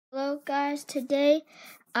guys? Today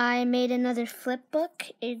I made another flip book.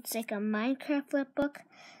 It's like a Minecraft flip book.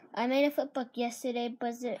 I made a flip book yesterday,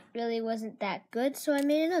 but it really wasn't that good, so I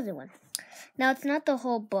made another one. Now it's not the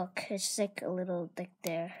whole book, it's just like a little like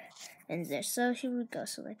there and there. So here we go.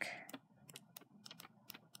 So like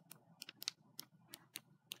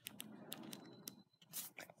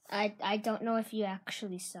I don't know if you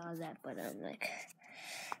actually saw that, but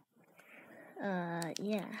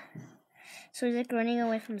yeah. So he's like running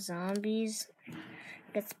away from zombies,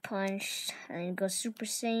 gets punched, and he goes Super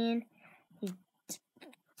Saiyan.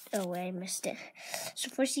 Oh wait, I missed it. So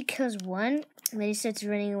first he kills one, and then he starts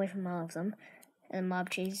running away from all of them. And the mob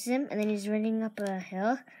chases him, and then he's running up a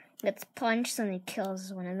hill, gets punched, and he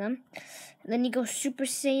kills one of them. And then he goes Super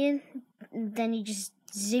Saiyan, and then he just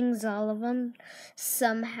zings all of them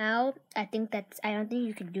somehow. I don't think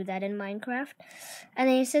you can do that in Minecraft. And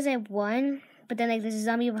then he says I won, but then like there's a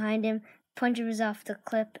zombie behind him, punches off the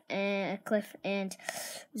cliff, and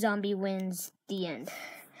zombie wins the end.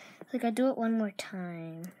 Like, I'll do it one more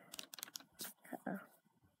time. Uh-oh.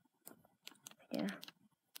 Yeah.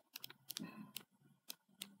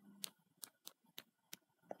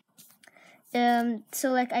 So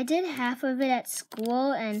like I did half of it at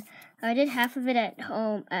school, and I did half of it at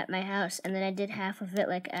home at my house, and then I did half of it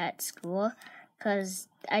like at school, because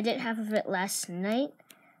I did half of it last night,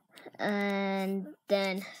 and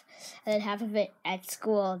then I did half of it at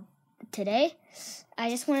school today. I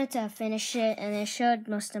just wanted to finish it, and I showed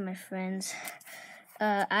most of my friends.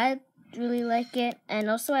 I really like it, and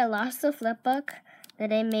also I lost the flip book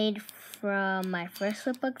that I made from my first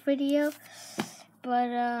flip book video,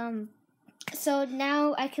 but so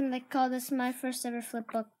now I can like call this my first ever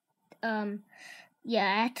flip book. Yeah,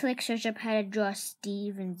 I had to like search up how to draw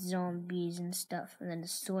Steve and zombies and stuff, and then the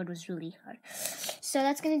sword was really hard. So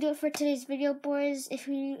that's gonna do it for today's video, boys. If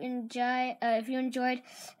you enjoyed,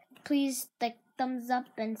 please like thumbs up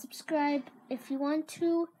and subscribe if you want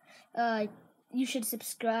to. You should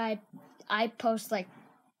subscribe. I post like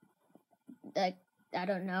I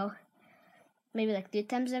don't know, maybe like 3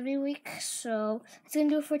 times every week. So that's gonna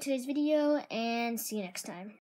do it for today's video, and see you next time.